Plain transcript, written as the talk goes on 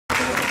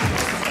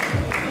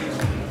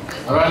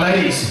All right,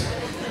 ladies.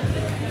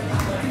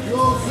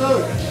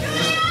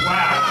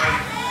 Wow.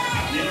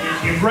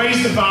 You've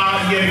raised the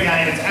bar yet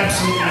again. It's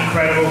absolutely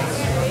incredible.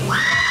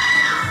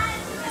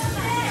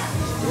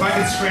 If I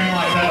could scream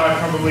like that, I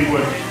probably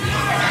would.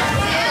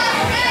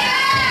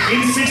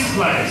 In 6th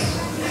place,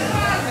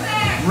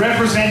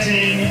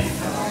 representing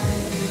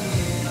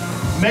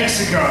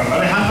Mexico,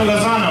 Alejandra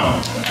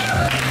Lozano.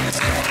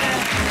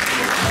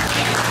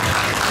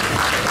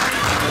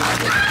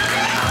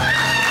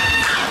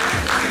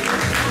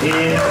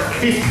 In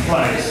 5th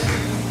place,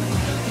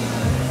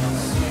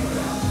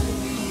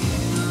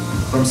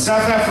 from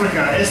South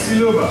Africa, Este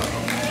Lubbe.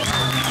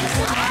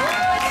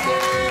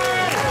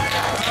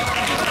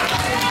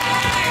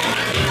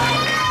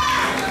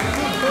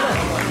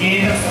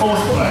 In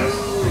 4th place,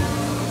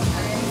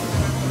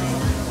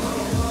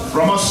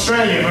 from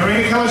Australia,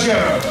 Marina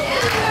Calogero.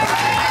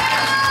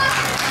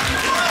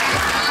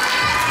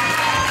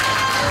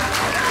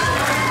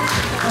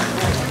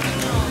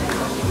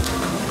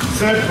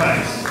 Third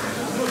place,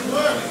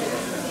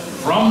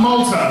 from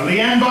Malta,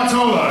 Leanne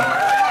Bartolo.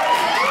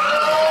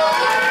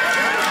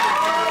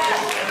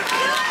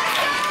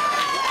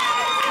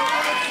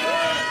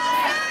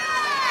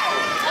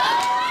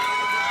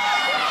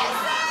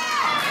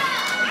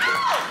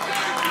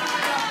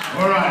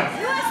 All right,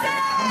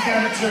 I'm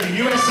going to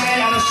USA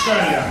and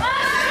Australia.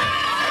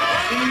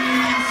 In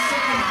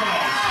 2nd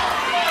place,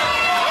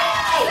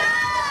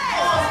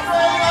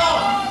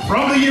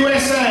 from the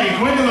USA,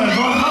 Gwendolyn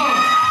von Haug.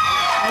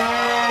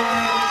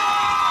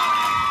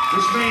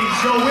 Which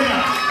means your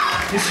winner,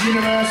 Miss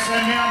Universe,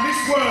 and now Miss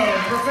World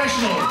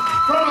Professional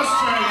from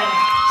Australia,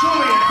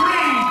 Julia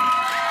Green.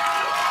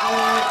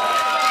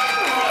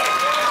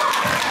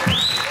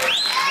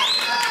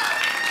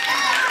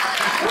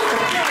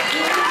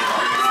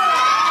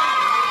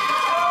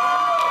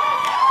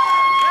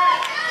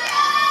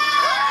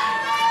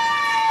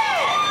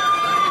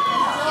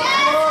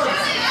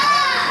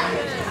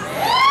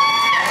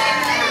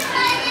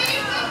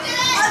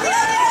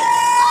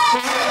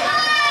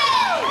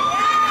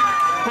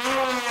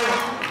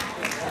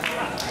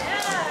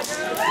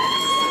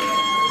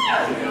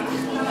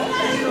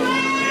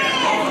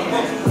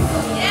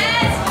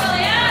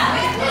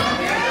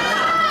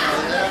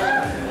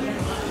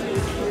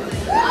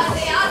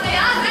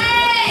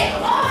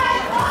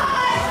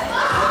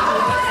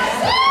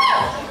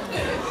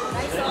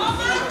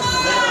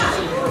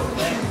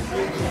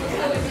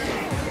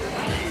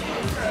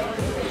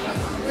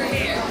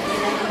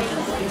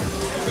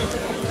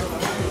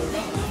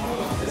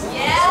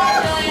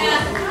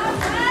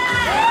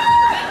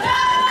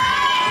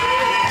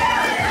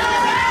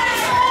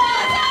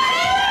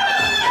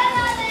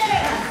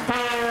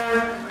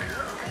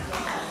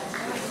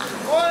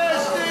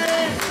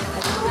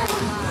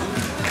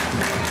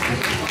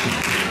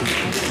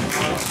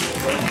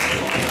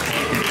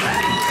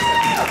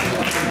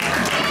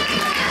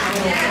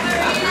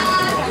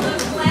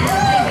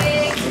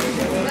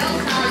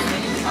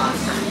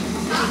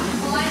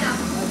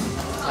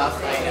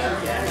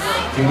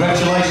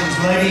 Congratulations,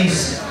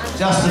 ladies.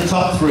 Just the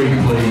top 3,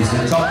 please.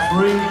 The top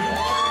 3.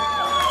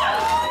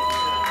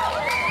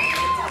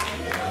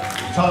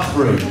 Top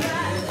 3.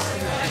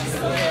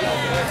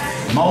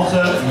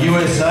 Malta,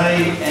 USA,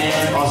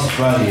 and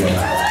Australia.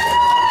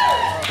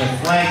 The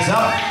flags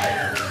up.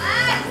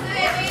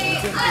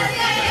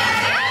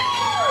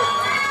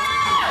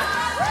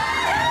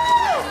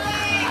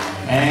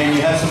 And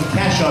you have some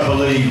cash, I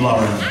believe,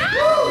 Lauren.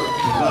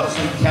 You've got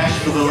some cash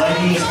for the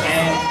ladies,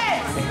 and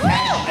a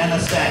cash and a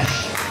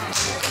stash.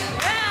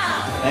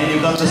 And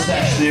you've got the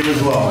stash there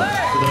as well,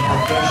 for the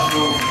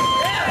professional.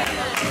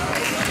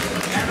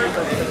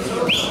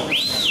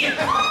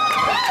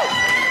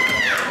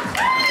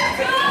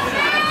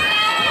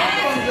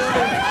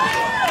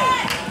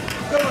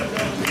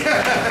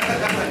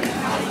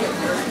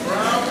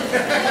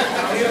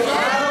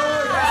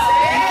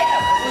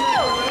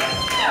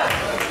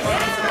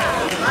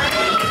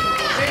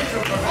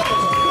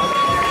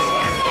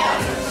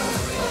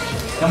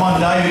 Come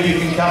on, David, you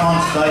can come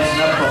on stage,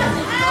 no problem.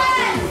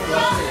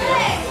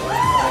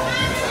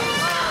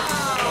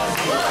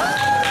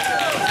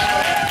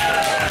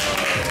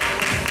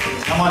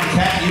 Come on,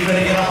 Kat, you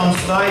better get up on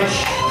stage.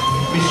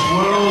 Miss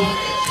World,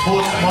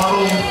 sports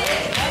model,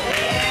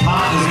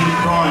 partners in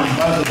crime,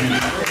 both of you.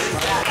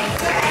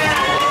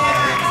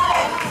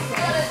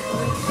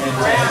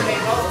 Fantastic.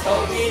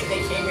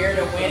 They came here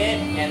to win it,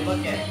 and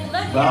look at it.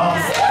 Well,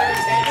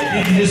 they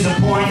didn't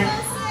disappoint.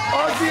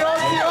 Aussie,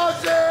 Aussie,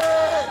 Aussie!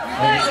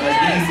 They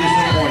didn't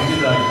disappoint,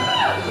 did they?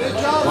 Good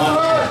job,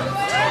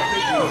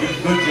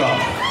 Good job.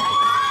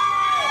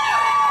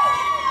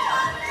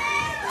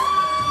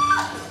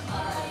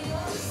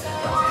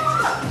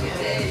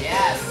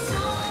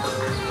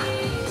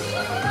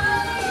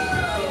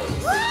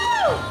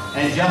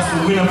 And just the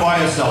winner by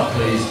herself,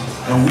 please.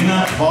 The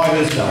winner by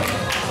herself.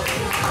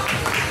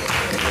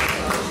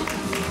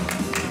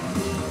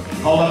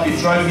 Hold up your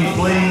trophy,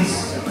 please.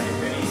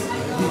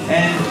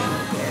 And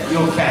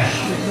your cash.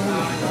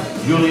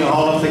 Julia,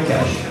 hold up the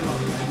cash.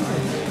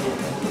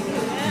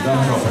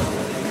 Don't drop it.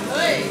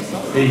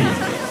 Eddie,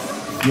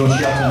 your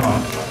shot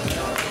tonight.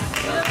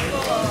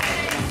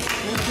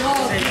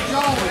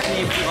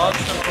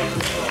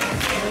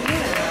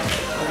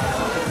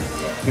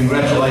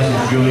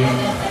 Congratulations, Julie.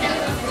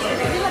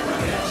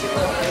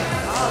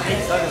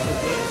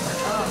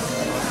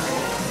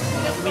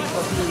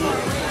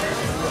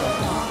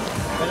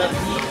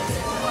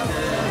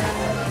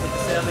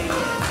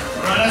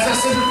 Right, as I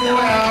said before,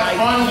 our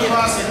final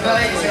class of the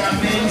day is our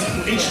men's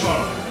beach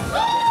model.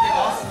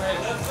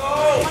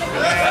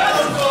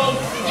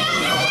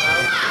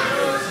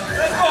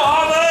 Let's go,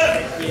 Harvard!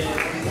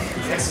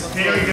 Yes, very good.